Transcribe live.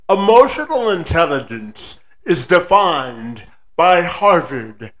Emotional intelligence is defined by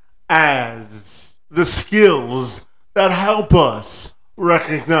Harvard as the skills that help us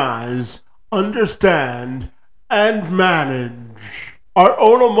recognize, understand, and manage our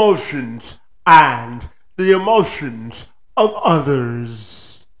own emotions and the emotions of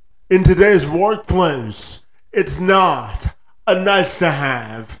others. In today's workplace, it's not a nice to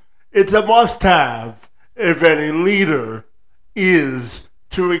have, it's a must have if any leader is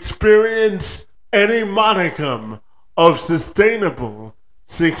to experience any modicum of sustainable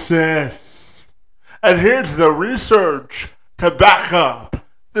success. And here's the research to back up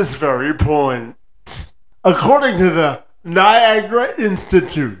this very point. According to the Niagara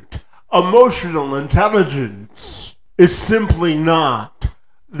Institute, emotional intelligence is simply not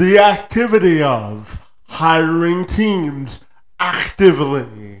the activity of hiring teams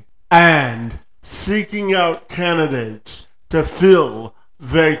actively and seeking out candidates to fill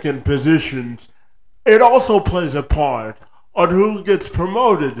vacant positions. It also plays a part on who gets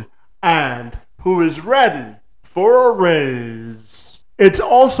promoted and who is ready for a raise. It's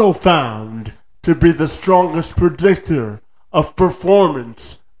also found to be the strongest predictor of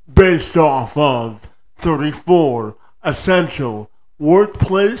performance based off of 34 essential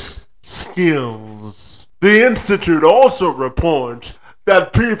workplace skills. The Institute also reports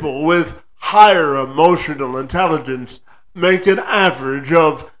that people with higher emotional intelligence make an average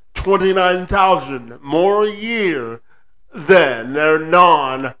of $29,000 more a year than their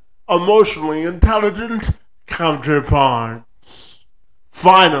non-emotionally intelligent counterparts.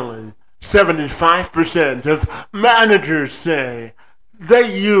 Finally, 75% of managers say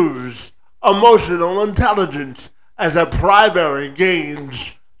they use emotional intelligence as a primary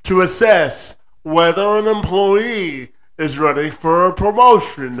gauge to assess whether an employee is ready for a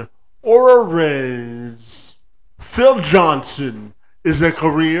promotion or a raise. Phil Johnson is a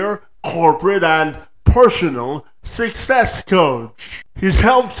career, corporate, and personal success coach. He's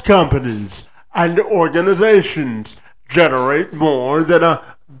helped companies and organizations generate more than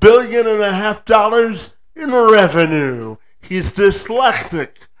 $1.5 billion in revenue. He's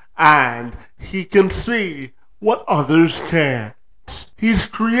dyslexic and he can see what others can't. He's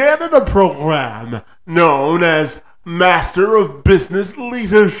created a program known as Master of Business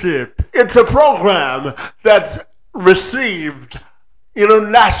Leadership. It's a program that's received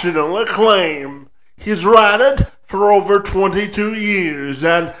international acclaim. He's ran it for over 22 years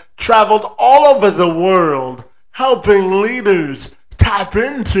and traveled all over the world, helping leaders tap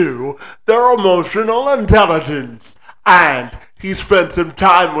into their emotional intelligence. And he spent some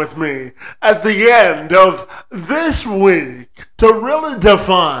time with me at the end of this week to really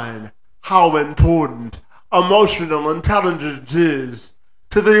define how important emotional intelligence is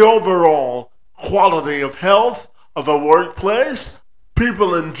to the overall quality of health of a workplace,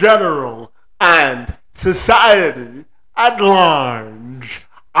 people in general, and society at large.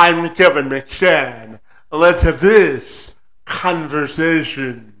 I'm Kevin McShann. Let's have this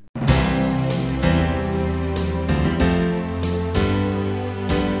conversation.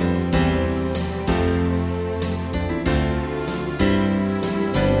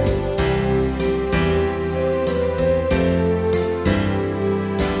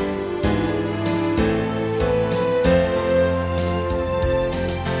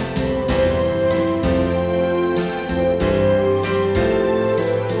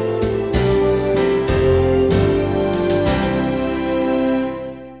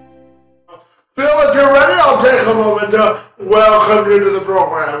 Take a moment to welcome you to the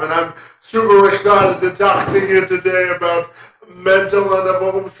program, and I'm super excited to talk to you today about mental and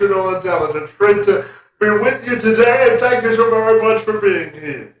emotional intelligence. Great to be with you today, and thank you so very much for being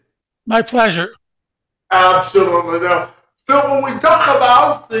here. My pleasure. Absolutely. Now, Phil, when we talk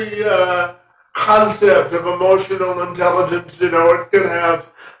about the concept of emotional intelligence, it can have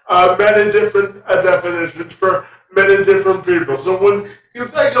many different definitions for many different people. So when you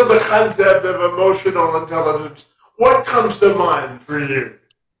think of the concept of emotional intelligence, what comes to mind for you?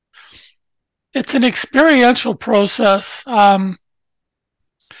 It's an experiential process that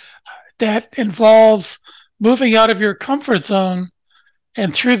involves moving out of your comfort zone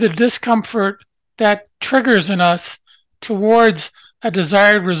and through the discomfort that triggers in us towards a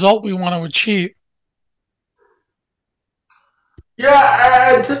desired result we want to achieve.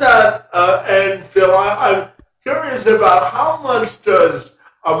 Yeah, and to that end, Phil, I'm curious about how much does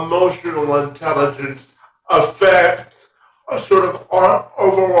emotional intelligence affect a sort of our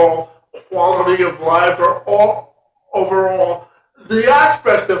overall quality of life or overall the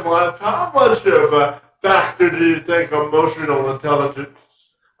aspect of life? How much of a factor do you think emotional intelligence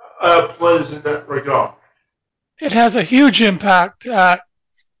plays in that regard? It has a huge impact.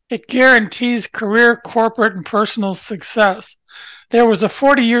 It guarantees career, corporate, and personal success. There was a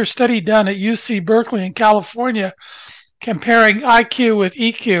 40-year study done at UC Berkeley in California comparing IQ with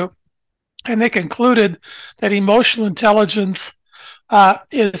EQ, and they concluded that emotional intelligence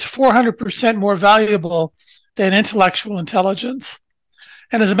is 400% more valuable than intellectual intelligence.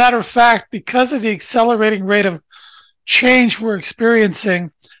 And as a matter of fact, because of the accelerating rate of change we're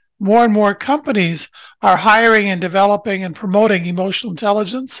experiencing, more and more companies are hiring and developing and promoting emotional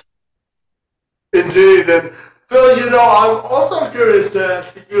intelligence. Indeed. And Phil, I'm also curious to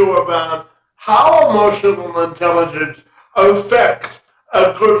ask you about how emotional intelligence affects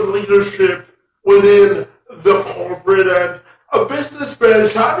a good leadership within the corporate and a business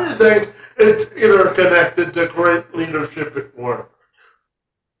space. How do you think it's interconnected to great leadership at work?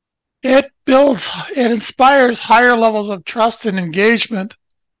 It inspires higher levels of trust and engagement,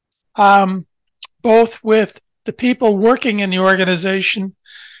 both with the people working in the organization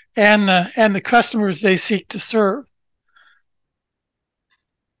and the customers they seek to serve.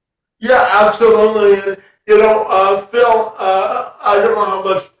 Yeah, absolutely. And, Phil, I don't know how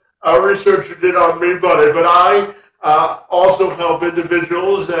much research you did on me, buddy, but I also help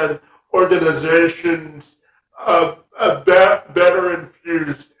individuals and organizations better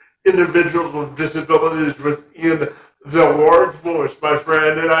infuse individuals with disabilities within the workforce, my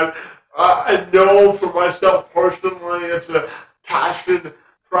friend. And I know for myself personally, it's a passion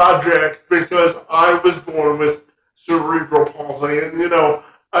project because I was born with cerebral palsy, and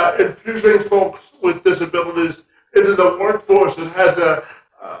infusing folks with disabilities into the workforce, it has a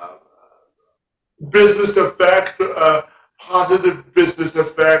business effect, a positive business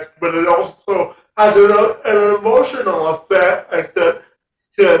effect, but it also has an emotional effect that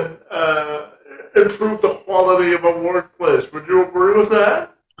can improve the quality of a workplace. Would you agree with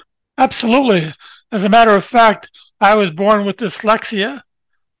that? Absolutely. As a matter of fact, I was born with dyslexia,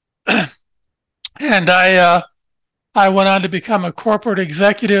 and I went on to become a corporate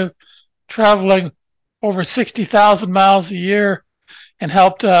executive, traveling over 60,000 miles a year, and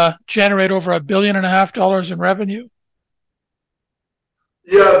helped generate over $1.5 billion in revenue.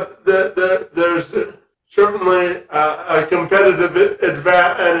 Yeah, there's certainly a competitive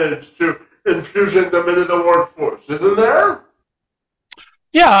advantage to infusing them into the workforce, isn't there?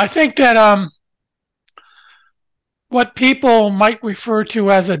 Yeah, I think that what people might refer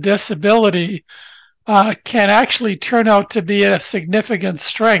to as a disability can actually turn out to be a significant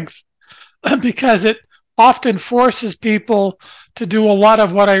strength because it often forces people to do a lot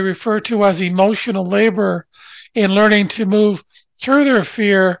of what I refer to as emotional labor in learning to move through their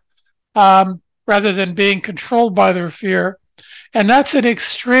fear rather than being controlled by their fear. And that's an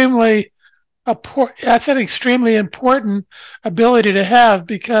extremely important ability to have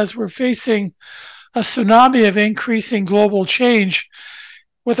because we're facing a tsunami of increasing global change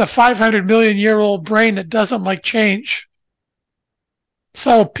with a 500 million-year-old brain that doesn't like change.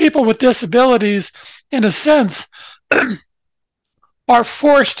 So people with disabilities, in a sense, are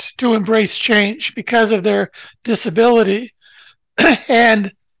forced to embrace change because of their disability.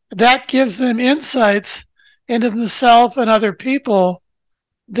 And that gives them insights into themselves and other people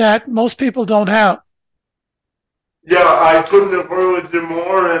that most people don't have. Yeah, I couldn't agree with you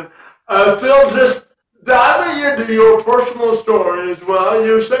more. And Phil, just diving into your personal story as well,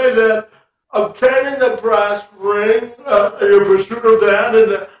 you say that obtaining the brass ring, your pursuit of that in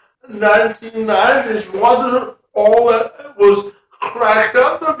the 1990s wasn't all that it was cracked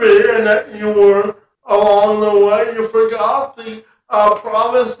up to be, and that you were along the way, you forgot the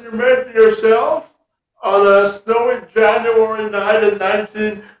promise you made to yourself on a snowy January night in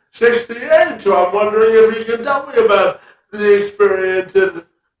 1968. So I'm wondering if you can tell me about the experience and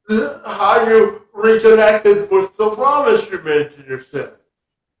how you reconnected with the promise you made to yourself.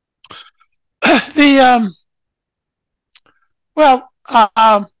 The well,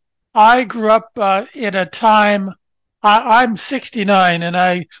 I grew up in a time. I'm 69, and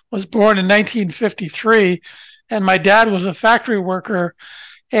I was born in 1953, and my dad was a factory worker,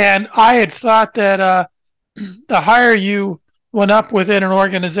 and I had thought that the higher you went up within an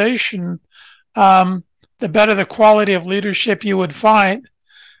organization, the better the quality of leadership you would find,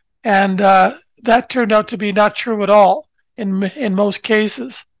 and that turned out to be not true at all in most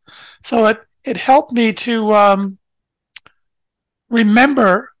cases. So it helped me to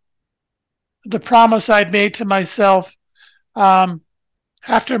remember the promise I'd made to myself um,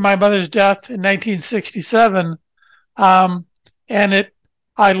 after my mother's death in 1967, and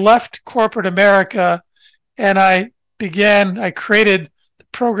I left corporate America and I created a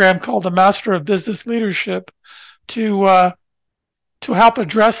program called the Master of Business Leadership to help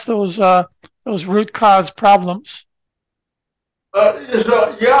address those root cause problems.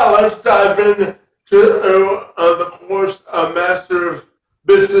 Let's dive in to the course, Master of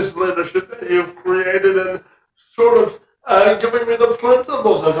Business Leadership that you've created, and sort of giving me the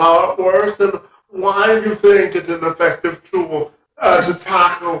principles of how it works and why you think it's an effective tool to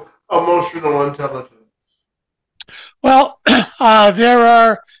tackle emotional intelligence. Well, there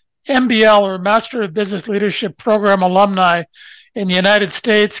are MBL or Master of Business Leadership Program alumni in the United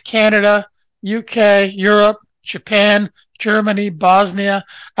States, Canada, UK, Europe, Japan, Germany, Bosnia,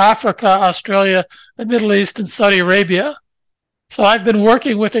 Africa, Australia, the Middle East, and Saudi Arabia. So I've been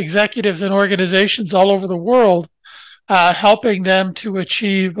working with executives and organizations all over the world, helping them to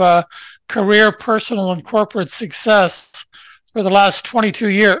achieve career, personal, and corporate success for the last 22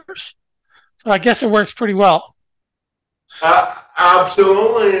 years. So I guess it works pretty well.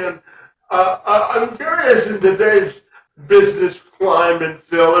 Absolutely. And I'm curious in today's business climate,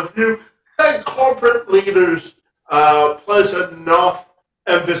 Phil, if you think corporate leaders place enough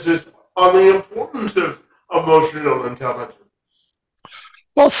emphasis on the importance of emotional intelligence.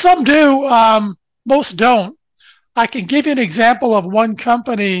 Well, some do, most don't. I can give you an example of one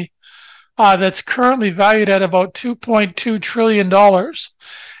company that's currently valued at about $2.2 trillion,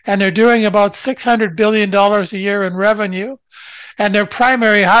 and they're doing about $600 billion a year in revenue. And their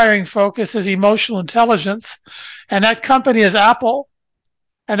primary hiring focus is emotional intelligence. And that company is Apple.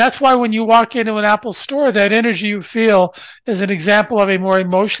 And that's why when you walk into an Apple store, that energy you feel is an example of a more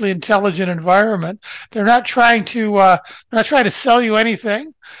emotionally intelligent environment. They're not trying to sell you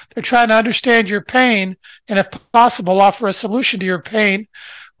anything. They're trying to understand your pain and, if possible, offer a solution to your pain.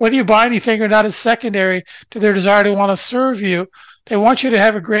 Whether you buy anything or not is secondary to their desire to want to serve you. They want you to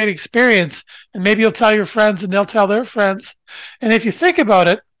have a great experience, and maybe you'll tell your friends and they'll tell their friends. And if you think about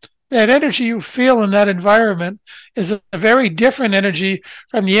it, that energy you feel in that environment is a very different energy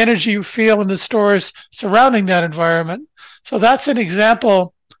from the energy you feel in the stores surrounding that environment. So that's an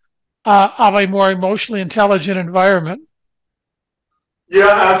example of a more emotionally intelligent environment.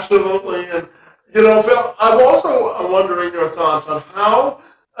 Yeah, absolutely. And, Phil, I'm also wondering your thoughts on how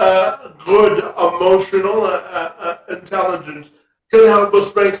good emotional intelligence can help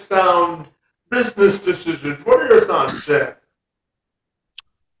us make sound business decisions. What are your thoughts there?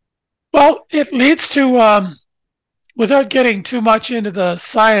 Well, it leads to, without getting too much into the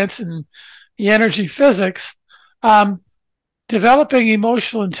science and the energy physics, um, developing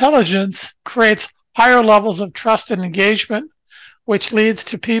emotional intelligence creates higher levels of trust and engagement, which leads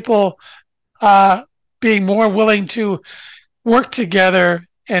to people uh, being more willing to work together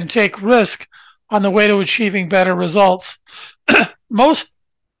and take risk on the way to achieving better results. most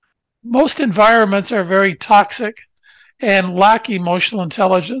most environments are very toxic and lack emotional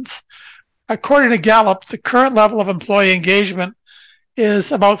intelligence. According to Gallup, the current level of employee engagement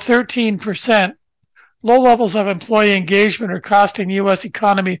is about 13%. Low levels of employee engagement are costing the U.S.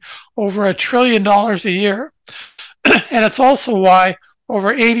 economy over $1 trillion a year. And it's also why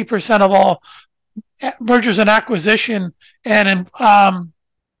over 80% of all mergers and acquisition and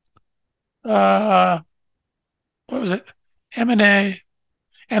uh, what was it, M&A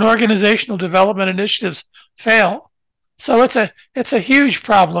and organizational development initiatives fail. So it's a huge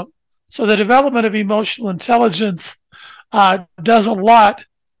problem. So the development of emotional intelligence does a lot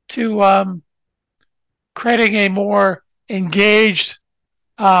to creating a more engaged,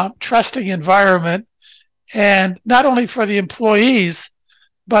 trusting environment, and not only for the employees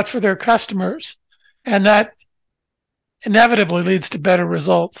but for their customers, and that inevitably leads to better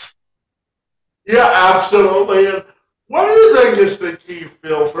results. Yeah, absolutely. And what do you think is the key,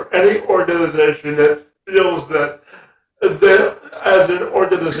 Phil, for any organization that feels that as an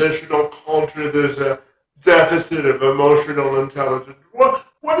organizational culture there's a deficit of emotional intelligence? What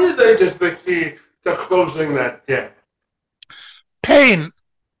do you think is the key to closing that gap? Pain.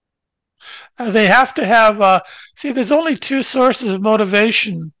 They have to have, see, there's only two sources of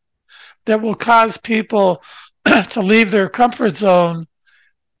motivation that will cause people to leave their comfort zone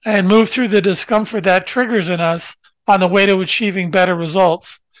and move through the discomfort that triggers in us on the way to achieving better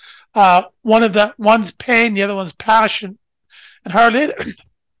results. One's pain, the other one's passion, and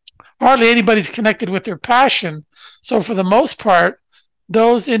hardly anybody's connected with their passion. So for the most part,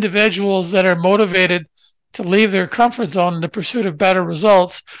 those individuals that are motivated to leave their comfort zone in the pursuit of better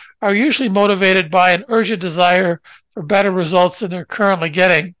results are usually motivated by an urgent desire for better results than they're currently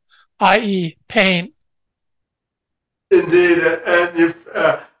getting, i.e., pain. Indeed, and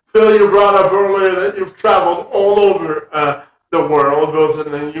Phil, you brought up earlier that you've traveled all over the world, both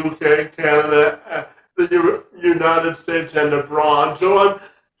in the UK, Canada, the United States, and abroad. So I'm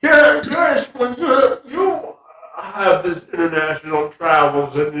curious when you have this international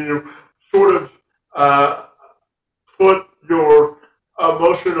travels and you sort of uh, put your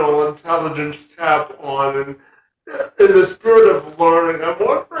emotional intelligence cap on, and in the spirit of learning, I'm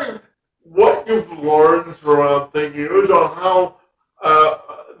wondering what you've learned throughout the years on how uh,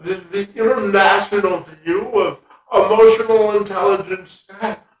 the international view of emotional intelligence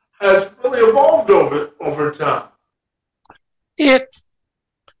has really evolved over time. It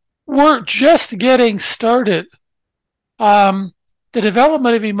We're just getting started. Um, the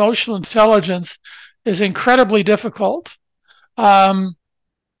development of emotional intelligence is incredibly difficult. Um,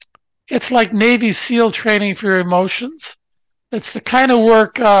 it's like Navy SEAL training for your emotions. It's the kind of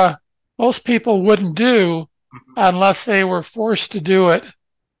work most people wouldn't do unless they were forced to do it.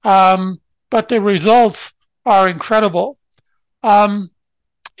 Um, but the results are incredible. Um,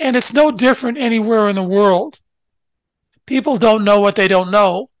 and it's no different anywhere in the world. People don't know what they don't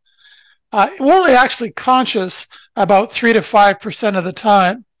know. We're only actually conscious about 3 to 5% of the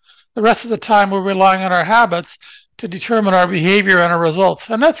time. The rest of the time, we're relying on our habits to determine our behavior and our results,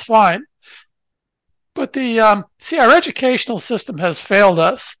 and that's fine. But our educational system has failed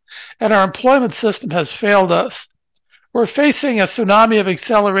us, and our employment system has failed us. We're facing a tsunami of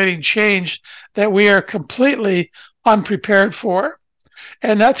accelerating change that we are completely unprepared for,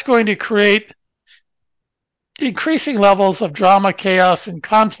 and that's going to create increasing levels of drama, chaos, and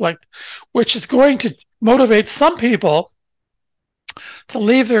conflict, which is going to motivate some people to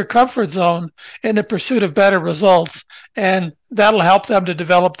leave their comfort zone in the pursuit of better results. And that'll help them to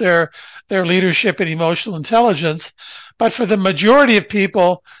develop their leadership and emotional intelligence. But for the majority of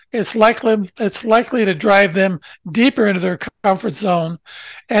people, it's likely to drive them deeper into their comfort zone,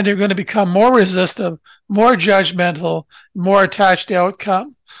 and they're going to become more resistive, more judgmental, more attached to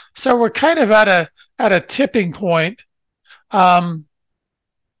outcome. So we're kind of at a tipping point um,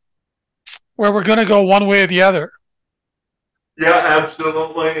 where we're going to go one way or the other. Yeah,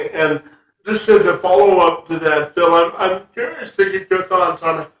 absolutely. And just as a follow up to that, Phil, I'm curious to get your thoughts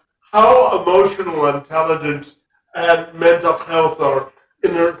on how emotional intelligence and mental health are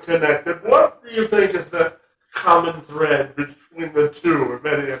interconnected. What do you think is the common thread between the two, if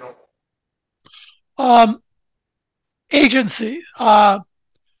any at all? Um, Agency.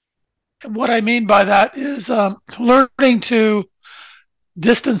 What I mean by that is learning to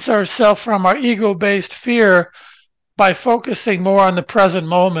distance ourselves from our ego based fear by focusing more on the present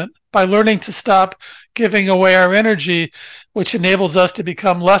moment, by learning to stop giving away our energy, which enables us to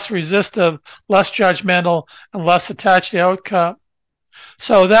become less resistive, less judgmental, and less attached to outcome.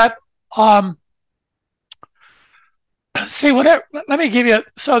 So that see whatever let me give you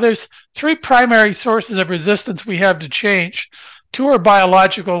so there's three primary sources of resistance we have to change. Two are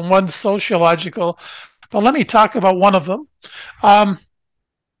biological and one's sociological, but let me talk about one of them. um,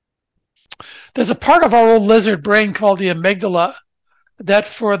 there's a part of our old lizard brain called the amygdala that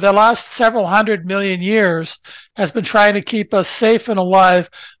for the last several 100 million years has been trying to keep us safe and alive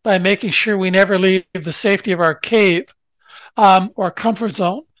by making sure we never leave the safety of our cave or comfort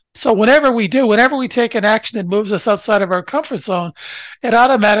zone. So whenever we take an action that moves us outside of our comfort zone, it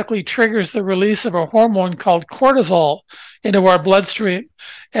automatically triggers the release of a hormone called cortisol into our bloodstream.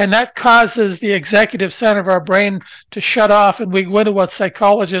 And that causes the executive center of our brain to shut off, and we go into what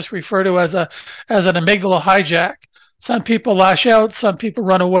psychologists refer to as an amygdala hijack. Some people lash out, some people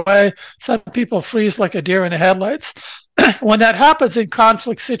run away, some people freeze like a deer in the headlights. When that happens in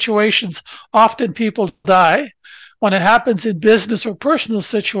conflict situations, often people die. When it happens in business or personal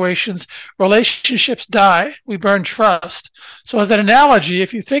situations, relationships die. We burn trust. So, as an analogy,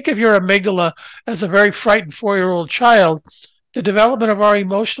 if you think of your amygdala as a very frightened 4-year-old child, the development of our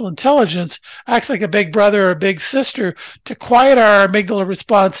emotional intelligence acts like a big brother or a big sister to quiet our amygdala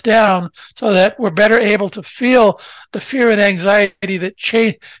response down so that we're better able to feel the fear and anxiety that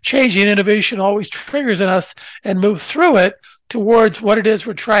changing innovation always triggers in us and move through it towards what it is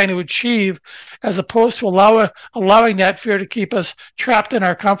we're trying to achieve, as opposed to allowing that fear to keep us trapped in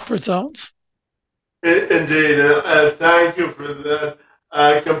our comfort zones. Indeed. Thank you for that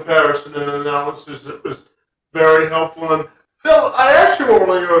comparison and analysis. It was very helpful. And Phil, I asked you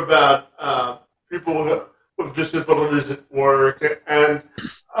earlier about people with disabilities at work and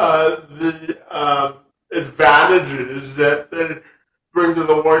the advantages that they bring to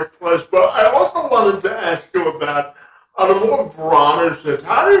the workplace. But I also wanted to ask you about, on a more broader sense,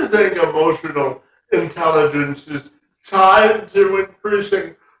 how do you think emotional intelligence is tied to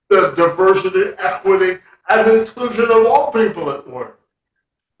increasing the diversity, equity, and inclusion of all people at work?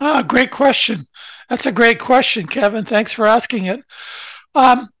 Great question. That's a great question, Kevin. Thanks for asking it.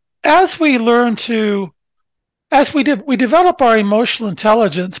 Um, as we learn to, as we develop our emotional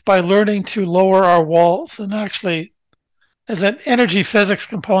intelligence by learning to lower our walls and actually an energy physics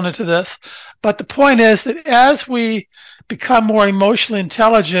component to this. But the point is that as we become more emotionally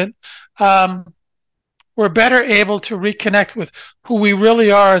intelligent, we're better able to reconnect with who we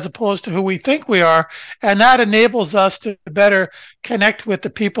really are as opposed to who we think we are. And that enables us to better connect with the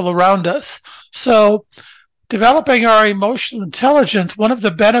people around us. So, developing our emotional intelligence, one of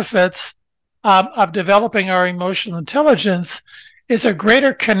the benefits of developing our emotional intelligence is a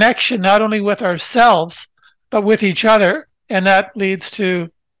greater connection not only with ourselves, but with each other. And that leads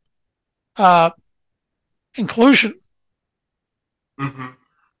to uh, inclusion. Mm-hmm.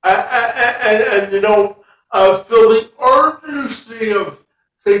 And you know, Phil, the urgency of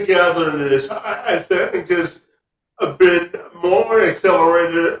togetherness, I think, has been more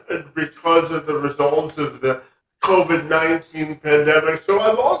accelerated because of the results of the COVID-19 pandemic. So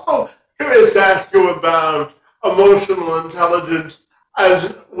I'm also curious to ask you about emotional intelligence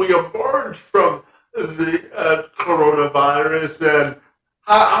as we emerge from the coronavirus and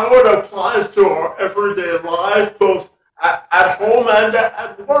how it applies to our everyday life, both at home and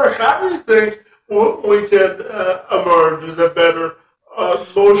at work. How do you think we can emerge as a better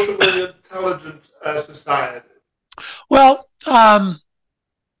emotionally intelligent society? Well,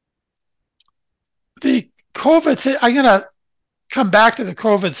 the COVID, I'm going to come back to the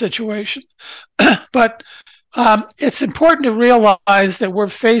COVID situation, but it's important to realize that we're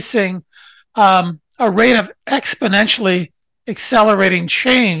facing a rate of exponentially accelerating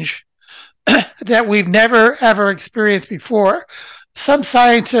change that we've never ever experienced before. Some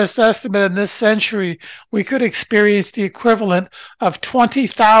scientists estimate in this century we could experience the equivalent of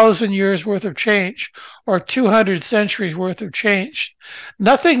 20,000 years worth of change or 200 centuries worth of change.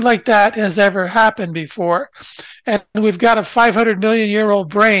 Nothing like that has ever happened before. And we've got a 500 million year old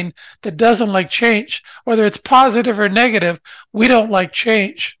brain that doesn't like change. Whether it's positive or negative, we don't like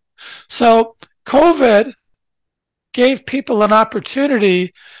change. So, COVID gave people an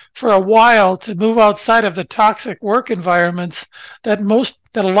opportunity for a while to move outside of the toxic work environments that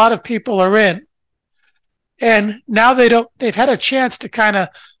a lot of people are in. And now they've had a chance to kind of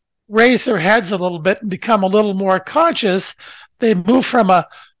raise their heads a little bit and become a little more conscious. They move from a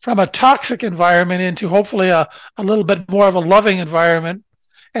toxic environment into hopefully a little bit more of a loving environment.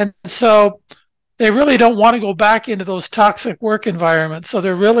 And so they really don't want to go back into those toxic work environments. So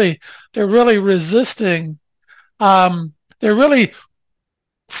they're really resisting. They're really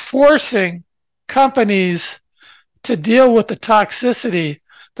forcing companies to deal with the toxicity,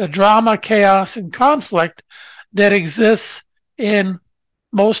 the drama, chaos, and conflict that exists in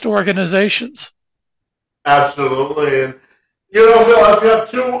most organizations. Absolutely. And, you know, Phil, I've got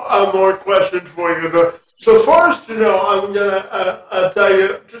two more questions for you. The first, you know, I'm going to tell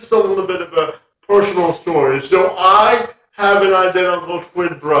you just a little bit of a personal story. So I have an identical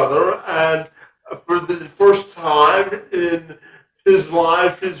twin brother, and for the first time in his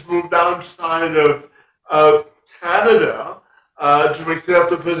life, he's moved outside of Canada to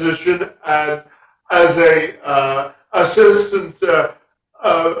accept a position as a assistant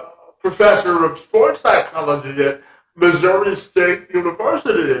uh, professor of sports psychology at Missouri State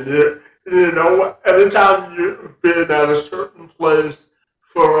University. And you know, anytime you've been at a certain place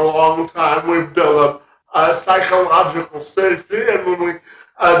for a long time, we build up psychological safety. And when we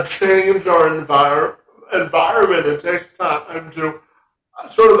change our environment, it takes time to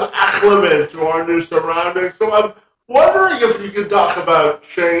sort of acclimate to our new surroundings. So I'm wondering if you could talk about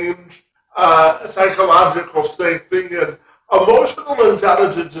change, psychological safety, and emotional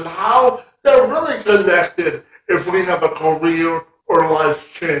intelligence, and how they're really connected if we have a career or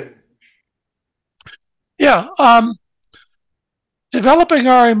life change. Yeah, developing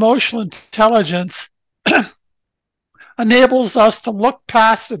our emotional intelligence enables us to look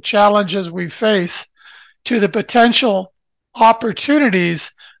past the challenges we face to the potential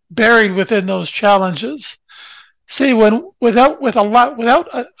opportunities buried within those challenges. See, without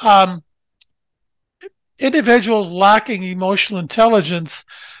individuals lacking emotional intelligence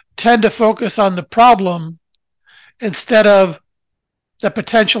tend to focus on the problem instead of the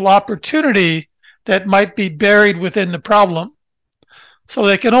potential opportunity that might be buried within the problem. So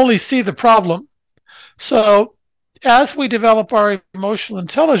they can only see the problem. So as we develop our emotional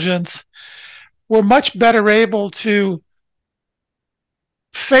intelligence, we're much better able to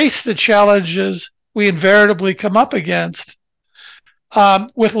face the challenges we invariably come up against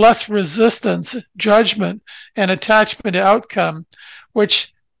with less resistance, judgment, and attachment to outcome,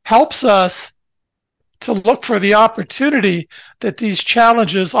 which helps us to look for the opportunity that these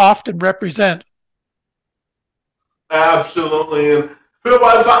challenges often represent. Absolutely. And Phil,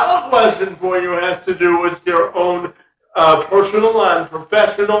 my final question for you has to do with your own personal and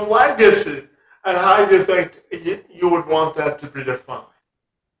professional legacy. and how do you think you would want that to be defined?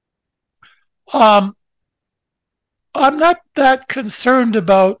 Um, I'm not that concerned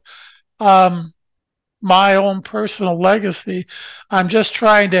about um, my own personal legacy. I'm just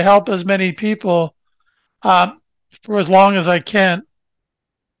trying to help as many people um, for as long as I can.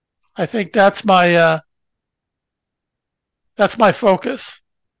 I think that's my focus.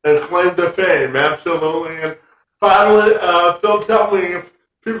 And claim to fame, absolutely. And finally, Phil, tell me if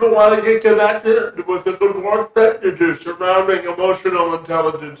people want to get connected with the good work that you do surrounding emotional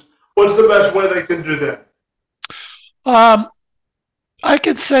intelligence, what's the best way they can do that? Um, I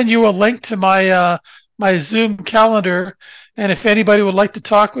could send you a link to my Zoom calendar, and if anybody would like to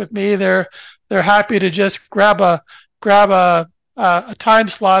talk with me, they're happy to just grab a time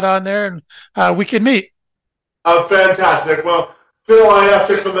slot on there, and we can meet. Fantastic. Well, Phil, I have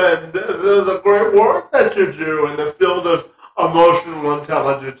to commend the great work that you do in the field of emotional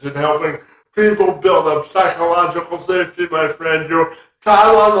intelligence and helping people build up psychological safety, my friend. Your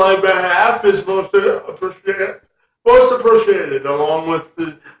time on my behalf is most appreciated, along with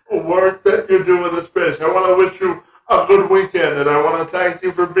the work that you do in the space. I want to wish you a good weekend, and I want to thank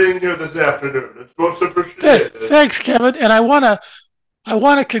you for being here this afternoon. It's most appreciated. Thanks, Kevin, and I want to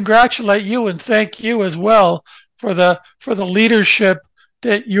congratulate you and thank you as well for the leadership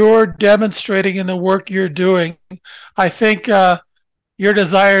that you're demonstrating in the work you're doing. I think your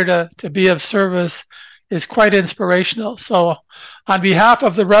desire to be of service is quite inspirational. So, on behalf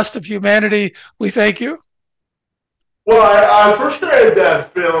of the rest of humanity, we thank you. Well, I appreciate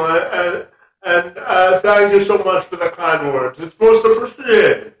that, Phil, and thank you so much for the kind words. It's most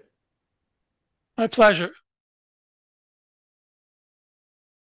appreciated. My pleasure.